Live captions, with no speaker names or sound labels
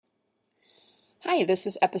Hi, this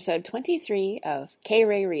is episode 23 of K.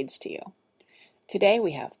 Ray Reads to You. Today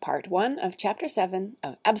we have part 1 of chapter 7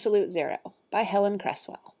 of Absolute Zero by Helen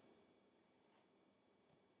Cresswell.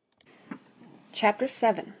 Chapter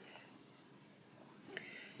 7.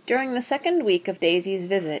 During the second week of Daisy's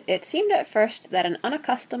visit, it seemed at first that an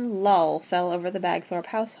unaccustomed lull fell over the Bagthorpe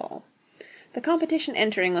household. The competition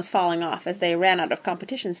entering was falling off as they ran out of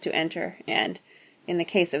competitions to enter, and, in the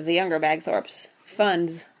case of the younger Bagthorpes,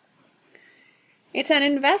 funds. "It's an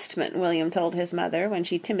investment," William told his mother, when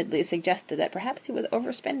she timidly suggested that perhaps he was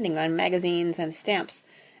overspending on magazines and stamps,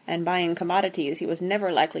 and buying commodities he was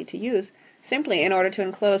never likely to use, simply in order to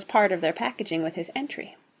enclose part of their packaging with his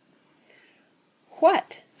entry.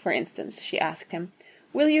 "What, for instance," she asked him,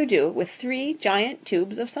 "will you do with 3 giant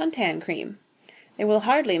tubes of suntan cream? They will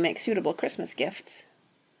hardly make suitable Christmas gifts."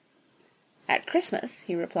 "At Christmas,"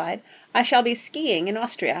 he replied, "I shall be skiing in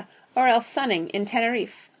Austria, or else sunning in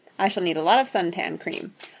Tenerife. I shall need a lot of suntan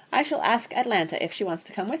cream. I shall ask Atlanta if she wants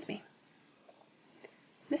to come with me."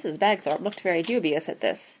 Mrs. Bagthorpe looked very dubious at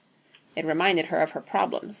this. It reminded her of her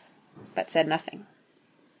problems, but said nothing.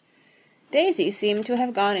 Daisy seemed to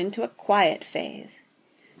have gone into a quiet phase.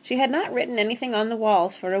 She had not written anything on the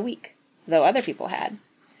walls for a week, though other people had.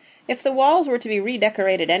 If the walls were to be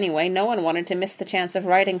redecorated anyway, no one wanted to miss the chance of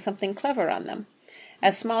writing something clever on them.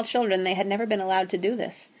 As small children they had never been allowed to do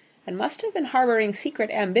this, and must have been harboring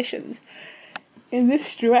secret ambitions in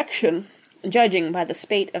this direction, judging by the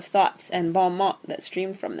spate of thoughts and bon mot that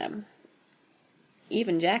streamed from them.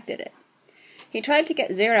 Even Jack did it. He tried to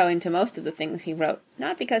get Zero into most of the things he wrote,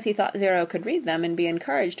 not because he thought Zero could read them and be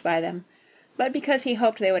encouraged by them, but because he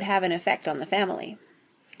hoped they would have an effect on the family.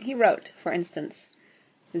 He wrote, for instance,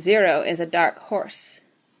 "Zero is a dark horse,"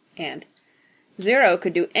 and "Zero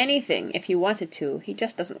could do anything if he wanted to, he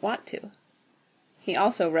just doesn't want to." He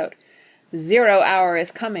also wrote, "0 hour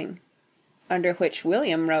is coming," under which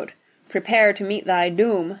William wrote, "Prepare to meet thy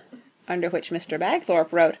doom," under which Mr.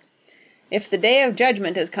 Bagthorpe wrote, "If the day of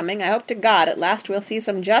judgment is coming, I hope to God at last we'll see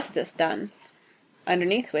some justice done,"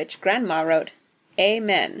 underneath which Grandma wrote,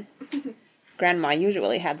 "Amen." Grandma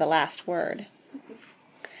usually had the last word.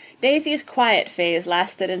 Daisy's quiet phase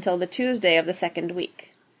lasted until the Tuesday of the second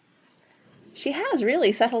week. "She has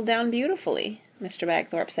really settled down beautifully," Mr.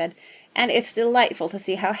 Bagthorpe said, "and it's delightful to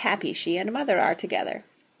see how happy she and Mother are together."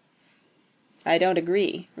 "I don't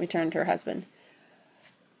agree," returned her husband.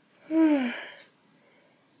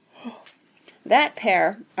 "That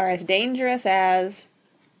pair are as dangerous as—"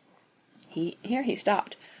 Here he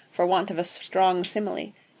stopped, for want of a strong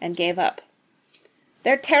simile, and gave up.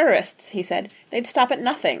 "They're terrorists," he said. "They'd stop at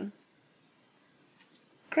nothing."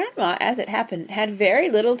 Grandma, as it happened, had very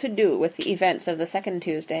little to do with the events of the second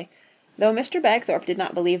Tuesday, though Mr. Bagthorpe did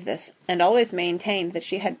not believe this, and always maintained that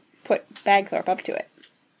she had put Bagthorpe up to it,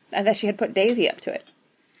 and that she had put Daisy up to it.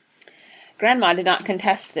 Grandma did not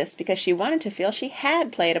contest this, because she wanted to feel she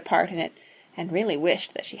had played a part in it, and really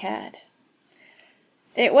wished that she had.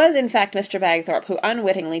 It was, in fact, Mr. Bagthorpe who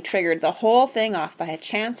unwittingly triggered the whole thing off by a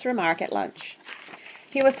chance remark at lunch.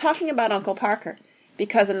 He was talking about Uncle Parker,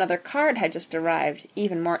 because another card had just arrived,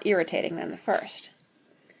 even more irritating than the first.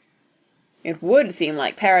 "It would seem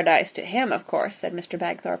like paradise to him, of course," said Mr.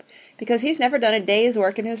 Bagthorpe, "because he's never done a day's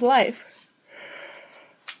work in his life.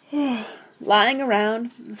 Lying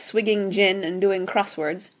around, swigging gin and doing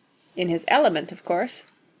crosswords. In his element, of course."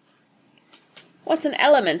 "What's an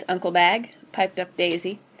element, Uncle Bag?" piped up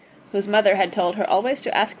Daisy, whose mother had told her always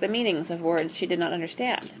to ask the meanings of words she did not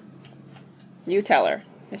understand. "You tell her,"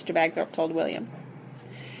 Mr. Bagthorpe told William.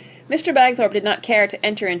 Mr. Bagthorpe did not care to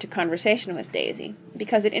enter into conversation with Daisy,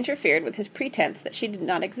 because it interfered with his pretense that she did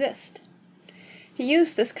not exist. He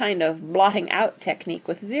used this kind of blotting-out technique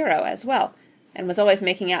with Zero as well, and was always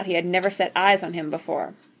making out he had never set eyes on him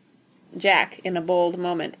before. Jack, in a bold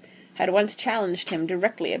moment, had once challenged him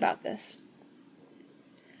directly about this.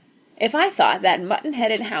 "If I thought that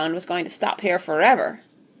mutton-headed hound was going to stop here forever,"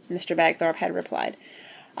 Mr. Bagthorpe had replied,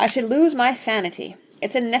 "I should lose my sanity.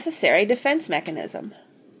 It's a necessary defense mechanism."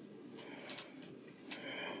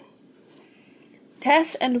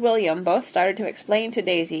 Tess and William both started to explain to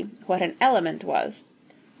Daisy what an element was,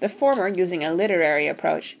 the former using a literary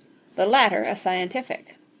approach, the latter a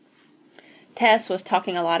scientific. Tess was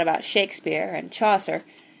talking a lot about Shakespeare and Chaucer,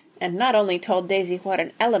 and not only told Daisy what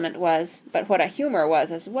an element was, but what a humor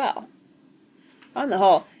was as well. On the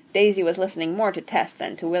whole, Daisy was listening more to Tess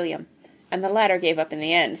than to William, and the latter gave up in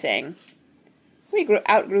the end, saying, "We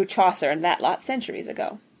outgrew Chaucer and that lot centuries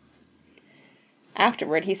ago."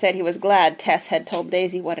 Afterward he said he was glad Tess had told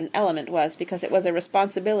Daisy what an element was, because it was a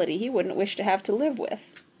responsibility he wouldn't wish to have to live with.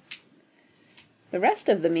 The rest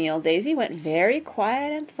of the meal Daisy went very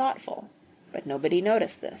quiet and thoughtful, but nobody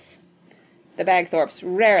noticed this. The Bagthorpes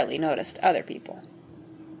rarely noticed other people.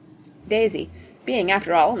 Daisy, being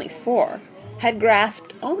after all only 4, had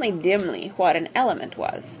grasped only dimly what an element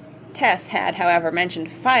was. Tess had, however,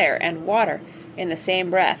 mentioned fire and water in the same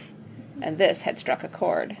breath, and this had struck a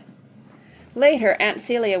chord. Later, Aunt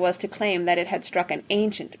Celia was to claim that it had struck an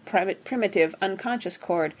ancient, primitive, unconscious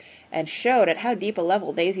chord, and showed at how deep a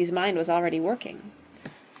level Daisy's mind was already working.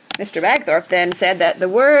 Mr. Bagthorpe then said that the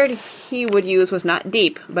word he would use was not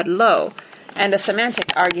deep, but low, and a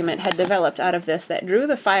semantic argument had developed out of this that drew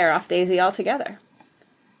the fire off Daisy altogether.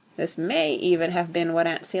 This may even have been what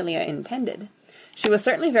Aunt Celia intended. She was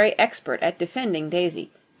certainly very expert at defending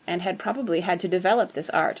Daisy, and had probably had to develop this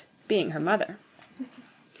art, being her mother.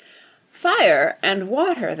 Fire and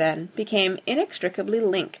water, then, became inextricably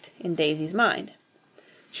linked in Daisy's mind.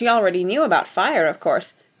 She already knew about fire, of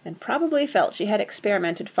course, and probably felt she had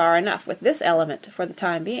experimented far enough with this element for the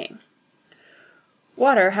time being.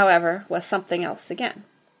 Water, however, was something else again.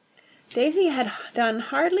 Daisy had done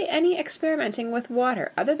hardly any experimenting with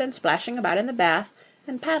water other than splashing about in the bath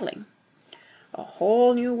and paddling. A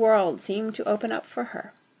whole new world seemed to open up for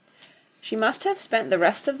her. She must have spent the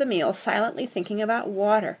rest of the meal silently thinking about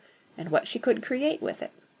water and what she could create with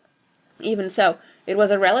it. Even so, it was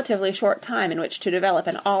a relatively short time in which to develop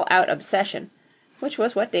an all-out obsession, which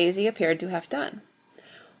was what Daisy appeared to have done.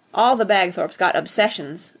 All the Bagthorpes got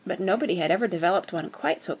obsessions, but nobody had ever developed one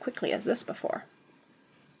quite so quickly as this before.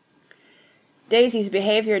 Daisy's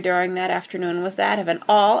behavior during that afternoon was that of an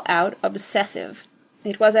all-out obsessive.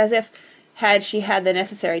 It was as if, had she had the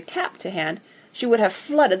necessary tap to hand, she would have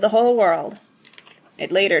flooded the whole world.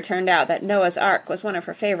 It later turned out that Noah's Ark was one of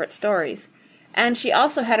her favorite stories, and she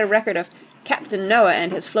also had a record of Captain Noah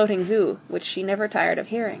and his floating zoo, which she never tired of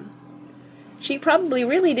hearing. She probably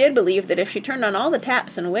really did believe that if she turned on all the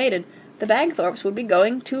taps and waited, the Bagthorpes would be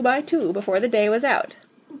going 2 by 2 before the day was out.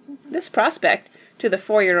 This prospect, to the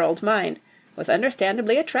 4-year-old mind, was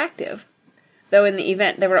understandably attractive, though in the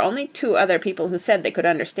event there were only 2 other people who said they could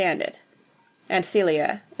understand it, Aunt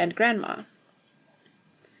Celia and Grandma.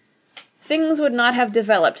 Things would not have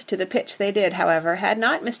developed to the pitch they did, however, had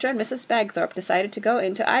not Mr. and Mrs. Bagthorpe decided to go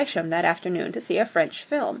into Isham that afternoon to see a French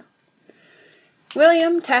film.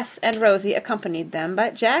 William, Tess, and Rosie accompanied them,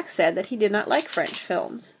 but Jack said that he did not like French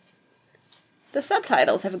films. "The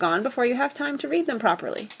subtitles have gone before you have time to read them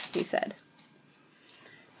properly," he said.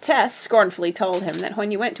 Tess scornfully told him that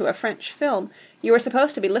when you went to a French film, you were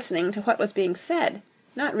supposed to be listening to what was being said,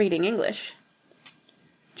 not reading English.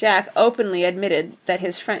 Jack openly admitted that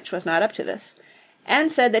his French was not up to this,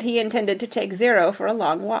 and said that he intended to take Zero for a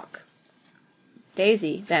long walk.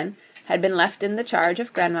 Daisy, then, had been left in the charge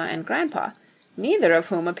of Grandma and Grandpa, neither of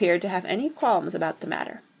whom appeared to have any qualms about the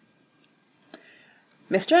matter.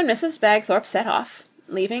 Mr. and Mrs. Bagthorpe set off,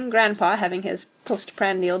 leaving Grandpa having his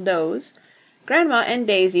postprandial doze, Grandma and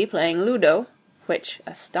Daisy playing Ludo, which,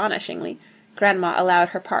 astonishingly, Grandma allowed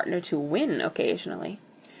her partner to win occasionally,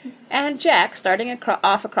 and Jack starting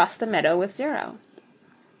off across the meadow with Zero.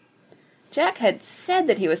 Jack had said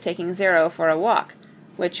that he was taking Zero for a walk,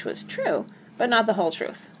 which was true, but not the whole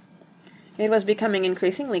truth. It was becoming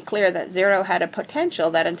increasingly clear that Zero had a potential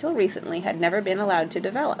that until recently had never been allowed to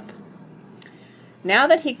develop. Now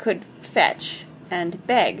that he could fetch and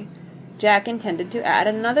beg, Jack intended to add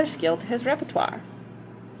another skill to his repertoire.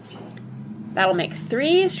 "That'll make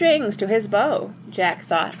 3 strings to his bow," Jack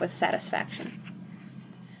thought with satisfaction.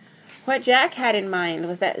 What Jack had in mind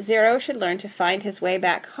was that Zero should learn to find his way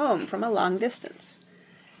back home from a long distance.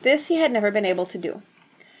 This he had never been able to do.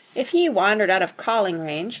 If he wandered out of calling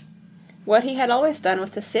range, what he had always done was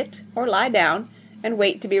to sit or lie down and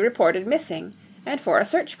wait to be reported missing, and for a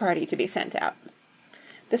search party to be sent out.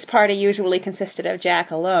 This party usually consisted of Jack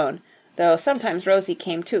alone, though sometimes Rosie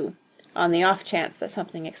came too, on the off chance that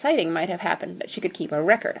something exciting might have happened that she could keep a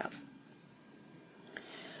record of.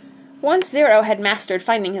 Once Zero had mastered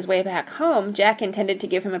finding his way back home, Jack intended to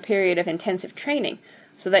give him a period of intensive training,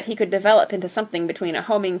 so that he could develop into something between a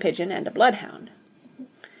homing pigeon and a bloodhound.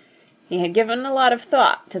 He had given a lot of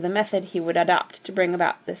thought to the method he would adopt to bring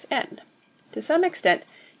about this end. To some extent,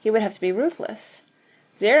 he would have to be ruthless.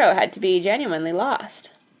 Zero had to be genuinely lost.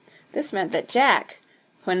 This meant that Jack,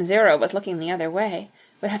 when Zero was looking the other way,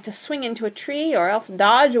 would have to swing into a tree or else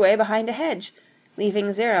dodge away behind a hedge,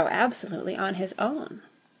 leaving Zero absolutely on his own.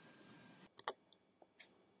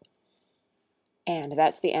 And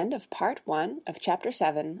that's the end of Part 1 of Chapter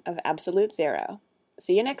 7 of Absolute Zero.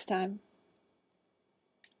 See you next time.